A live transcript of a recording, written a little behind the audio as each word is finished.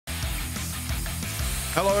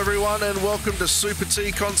Hello everyone and welcome to Super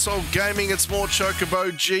T Console Gaming. It's more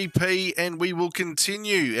Chocobo GP and we will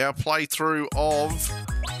continue our playthrough of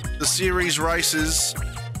the series races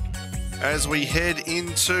as we head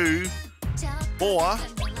into more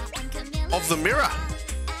of the mirror.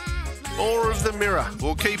 More of the mirror.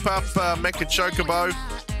 We'll keep up Mecha Chocobo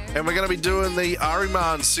and we're going to be doing the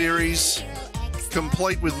Ahriman series,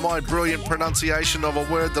 complete with my brilliant pronunciation of a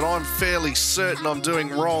word that I'm fairly certain I'm doing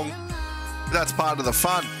wrong. That's part of the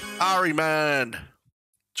fun. Ahriman.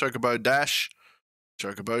 Chocobo Dash.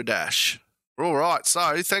 Chocobo Dash. All right,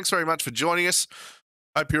 so thanks very much for joining us.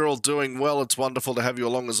 Hope you're all doing well. It's wonderful to have you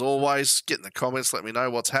along as always. Get in the comments, let me know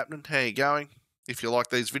what's happening, how you going, if you like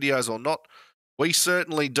these videos or not. We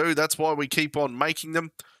certainly do. That's why we keep on making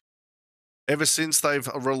them. Ever since they've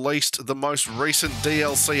released the most recent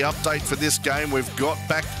DLC update for this game, we've got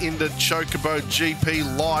back into Chocobo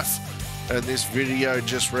GP Life. And this video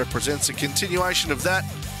just represents a continuation of that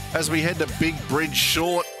as we head to Big Bridge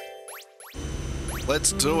Short.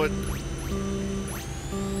 Let's do it.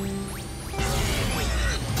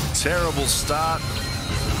 Terrible start.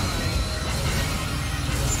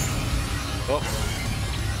 Oh,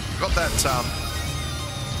 got that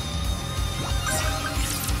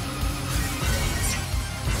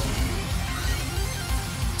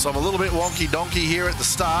So I'm a little bit wonky donkey here at the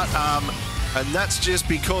start. And that's just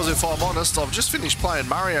because, if I'm honest, I've just finished playing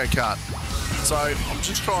Mario Kart. So I'm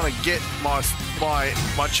just trying to get my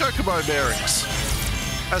Chocobo bearings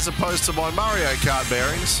as opposed to my Mario Kart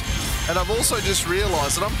bearings. And I've also just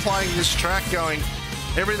realised that I'm playing this track going,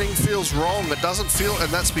 everything feels wrong. It doesn't feel,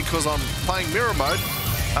 and that's because I'm playing mirror mode.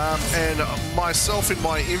 And myself in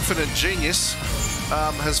my infinite genius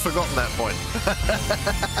has forgotten that point.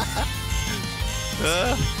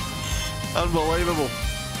 Unbelievable.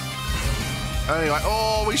 Anyway,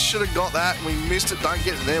 oh, we should have got that. We missed it. Don't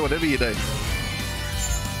get in there, whatever you do.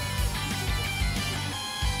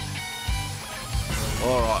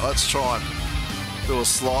 All right, let's try and do a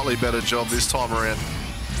slightly better job this time around.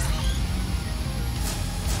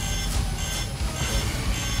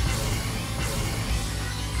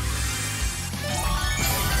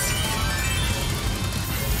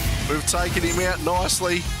 We've taken him out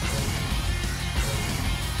nicely.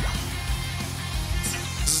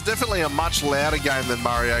 Definitely a much louder game than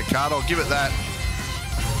Mario Kart, I'll give it that.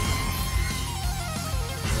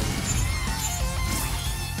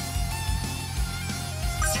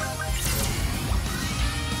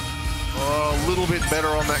 Oh, a little bit better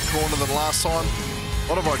on that corner than last time.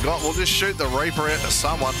 What have I got? We'll just shoot the Reaper out to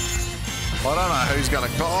someone. I don't know who's going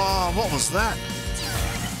to... Oh, what was that?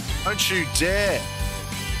 Don't you dare.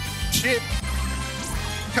 Chip.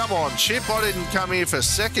 Come on, Chip. I didn't come here for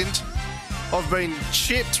second. I've been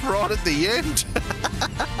chipped right at the end.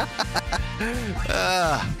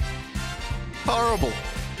 Horrible.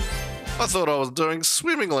 I thought I was doing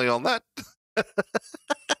swimmingly on that.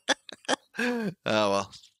 Oh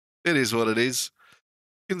well, it is what it is.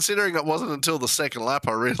 Considering it wasn't until the second lap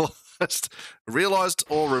I realised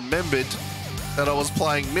or remembered that I was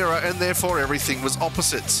playing mirror and therefore everything was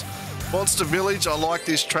opposites. Monster Village, I like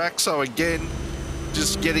this track, so again,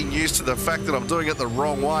 just getting used to the fact that I'm doing it the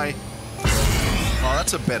wrong way. Oh,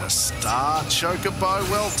 that's a better start, Chocobo.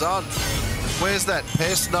 Well done. Where's that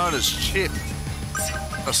pest known as Chip?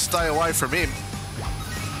 I'll stay away from him.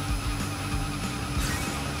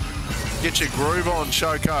 Get your groove on,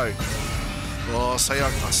 Choco. Oh, see,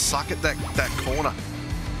 I suck at that corner.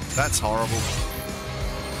 That's horrible.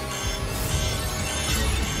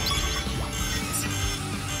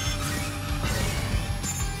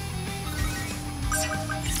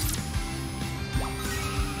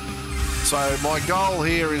 So my goal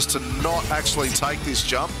here is to not actually take this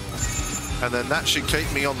jump, and then that should keep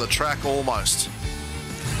me on the track almost.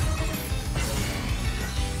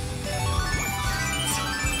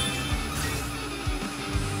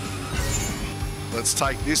 Let's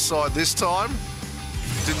take this side this time.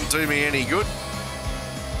 Didn't do me any good.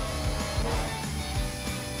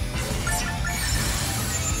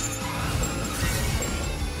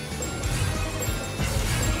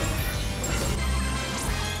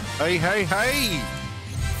 Hey, hey, hey!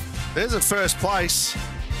 There's a first place.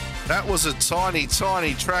 That was a tiny,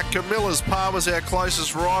 tiny track. Camilla's Pa was our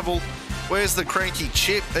closest rival. Where's the cranky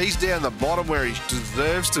Chip? He's down the bottom where he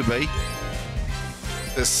deserves to be.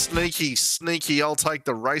 The sneaky, sneaky, I'll take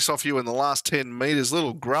the race off you in the last 10 metres.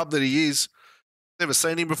 Little grub that he is. Never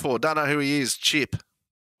seen him before. Don't know who he is. Chip.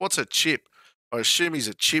 What's a chip? I assume he's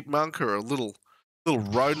a chipmunk or a little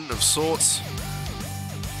rodent of sorts.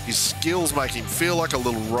 His skills make him feel like a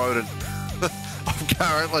little rodent. I've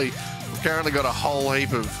currently got a whole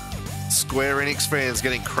heap of Square Enix fans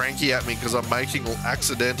getting cranky at me because I'm making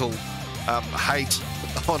accidental hate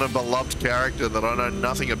on a beloved character that I know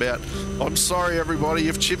nothing about. I'm sorry, everybody.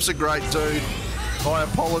 If Chip's a great dude, I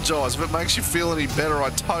apologise. If it makes you feel any better, I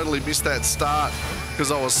totally missed that start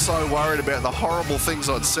because I was so worried about the horrible things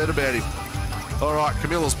I'd said about him. All right,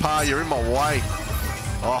 Camilla's Pa, you're in my way.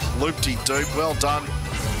 Oh, loop-de-doop. Well done.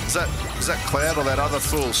 Is that Cloud or that other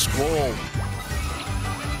fool, Squall?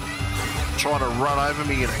 Trying to run over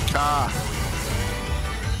me in a car.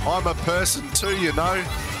 I'm a person too, you know.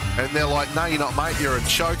 And they're like, no, you're not, mate. You're a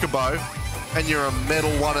Chocobo, and you're a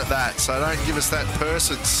metal one at that. So don't give us that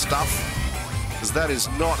person stuff, because that is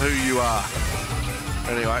not who you are.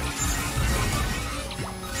 Anyway,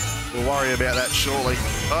 we'll worry about that shortly.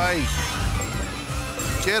 Hey,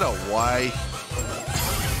 get away.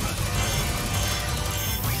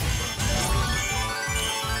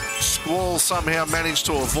 Squall somehow managed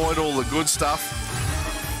to avoid all the good stuff.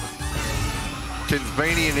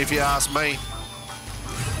 Convenient, if you ask me.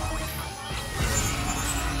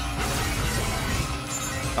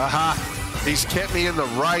 Aha! He's kept me in the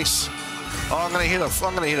race. Oh, I'm gonna hit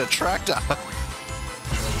a tractor.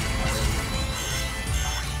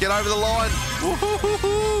 Get over the line.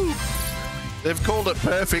 Woo-hoo-hoo-hoo. They've called it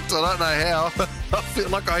perfect. I don't know how. I feel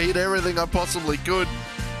like I hit everything I possibly could.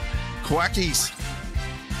 Quackies.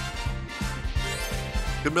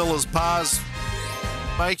 Camilla's Pa's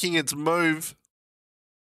making its move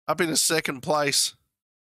up into second place.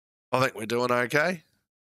 I think we're doing okay.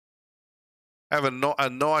 Have a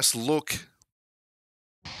nice look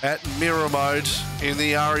at mirror mode in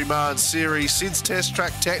the Ahriman series. Sid's test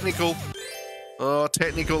track technical. Oh,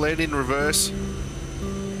 technical and in reverse.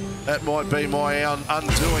 That might be my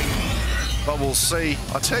undoing, but we'll see.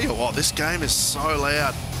 I tell you what, this game is so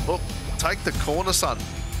loud. Oh, take the corner, son.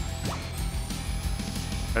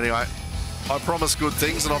 Anyway, I promised good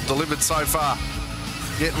things and I've delivered so far.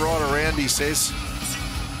 Get right around, he says.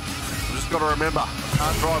 I've just got to remember, I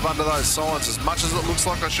can't drive under those signs. As much as it looks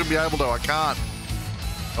like I should be able to, I can't.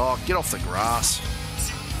 Oh, get off the grass.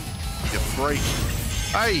 You freak.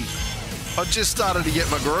 Hey, I just started to get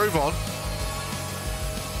my groove on.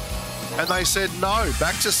 And they said, no,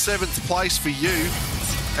 back to 7th place for you.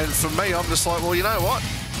 And for me, I'm just like, well, you know what?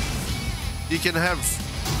 You can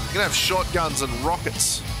have shotguns and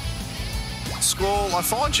rockets. Squall, I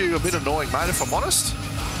find you a bit annoying, mate, if I'm honest.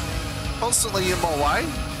 Constantly in my way.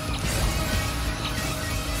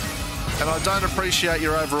 And I don't appreciate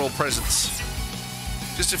your overall presence.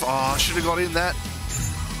 Just if... Oh, I should have got in that.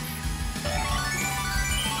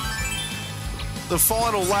 The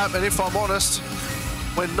final lap, and if I'm honest,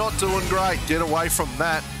 we're not doing great. Get away from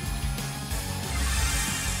that.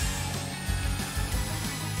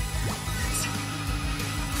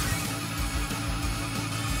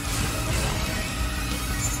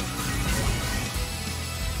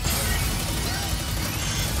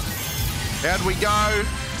 How'd we go?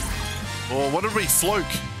 Or what did we fluke?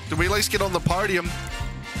 Did we at least get on the podium?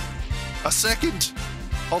 A second.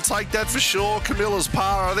 I'll take that for sure. Camilla's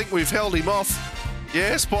Pa, I think we've held him off.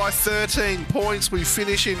 Yes, by 13 points, we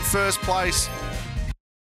finish in first place.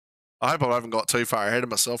 I hope I haven't got too far ahead of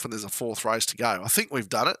myself and there's a 4th race to go. I think we've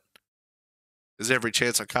done it. There's every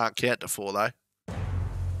chance I can't count to 4, though.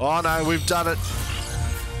 Oh, no, we've done it.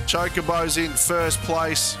 Chocobo's in first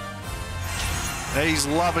place. He's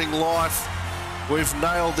loving life. We've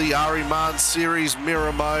nailed the Ahriman series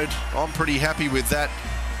mirror mode. I'm pretty happy with that.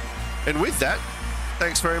 And with that,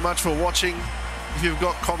 thanks very much for watching. If you've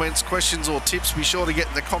got comments, questions or tips, be sure to get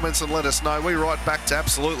in the comments and let us know. We write back to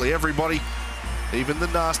absolutely everybody, even the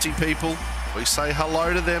nasty people. We say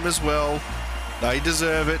hello to them as well. They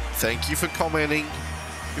deserve it. Thank you for commenting.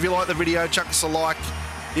 If you like the video, chuck us a like.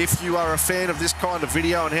 If you are a fan of this kind of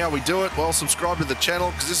video and how we do it, well, subscribe to the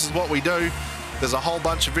channel because this is what we do. There's a whole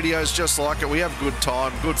bunch of videos just like it. We have good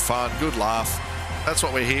time, good fun, good laugh. That's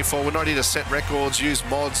what we're here for. We're not here to set records, use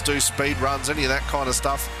mods, do speed runs, any of that kind of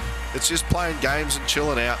stuff. It's just playing games and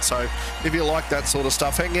chilling out. So if you like that sort of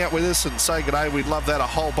stuff, hang out with us and say good day. We'd love that a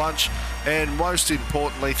whole bunch. And most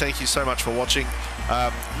importantly, thank you so much for watching.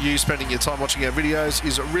 You spending your time watching our videos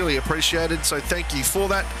is really appreciated. So thank you for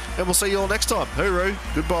that. And we'll see you all next time. Hooroo.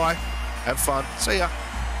 Goodbye. Have fun. See ya.